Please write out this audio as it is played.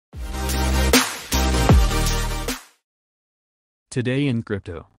Today in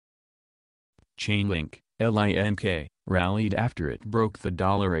crypto. Chainlink, LINK, rallied after it broke the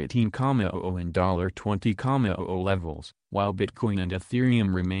 $18.00 and $20.00 levels, while Bitcoin and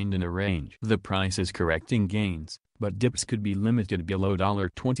Ethereum remained in a range. The price is correcting gains, but dips could be limited below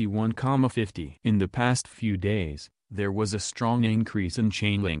 $21.50. In the past few days, there was a strong increase in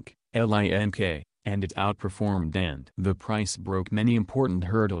Chainlink, LINK, and it outperformed and the price broke many important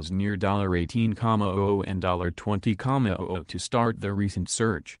hurdles near $18.00 and $20.00 to start the recent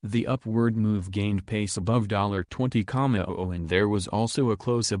surge. The upward move gained pace above $20.00 and there was also a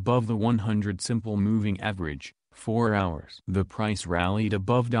close above the 100 simple moving average, 4 hours. The price rallied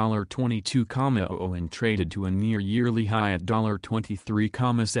above $22.00 and traded to a near yearly high at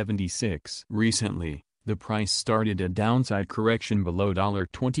 $23.76. Recently, the price started a downside correction below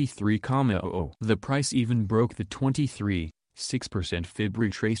 $23.00. The price even broke the 23.6% fib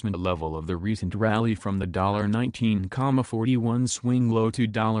retracement level of the recent rally from the $19.41 swing low to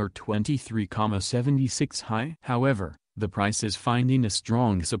 $23.76 high. However, the price is finding a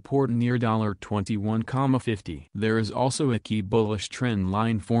strong support near $21.50. There is also a key bullish trend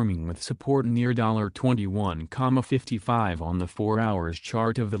line forming with support near $21.55 on the 4 hours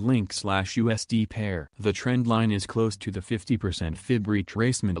chart of the linkusd pair. The trend line is close to the 50% fib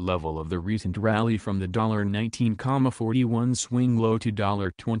retracement level of the recent rally from the $19.41 swing low to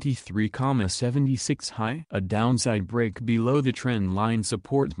 $23.76 high. A downside break below the trend line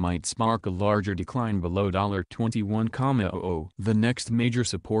support might spark a larger decline below $21.00. The next major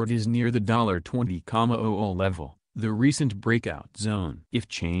support is near the $20.00 level, the recent breakout zone. If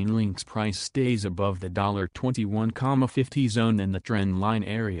Chainlink's price stays above the $21.50 zone and the trend line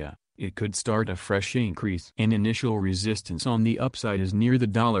area, it could start a fresh increase. An initial resistance on the upside is near the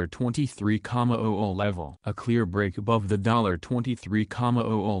 $23.00 level. A clear break above the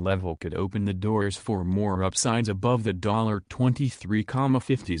 $23.00 level could open the doors for more upsides above the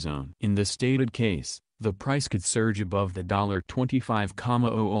 $23.50 zone. In the stated case, the price could surge above the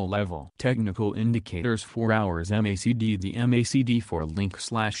 $25.00 level. Technical indicators: 4 hours MACD. The MACD for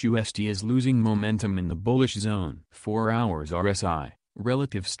linkusd is losing momentum in the bullish zone. 4 hours RSI,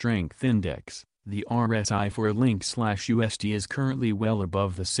 Relative Strength Index. The RSI for linkusd is currently well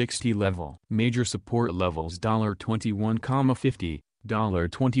above the 60 level. Major support levels: $21.50,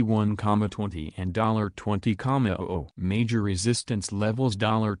 $21.20 and $20.00. Major resistance levels: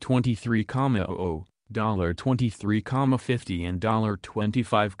 $23.00, $23.50 and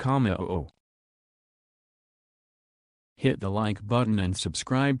 $25.00. Hit the like button and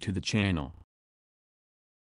subscribe to the channel.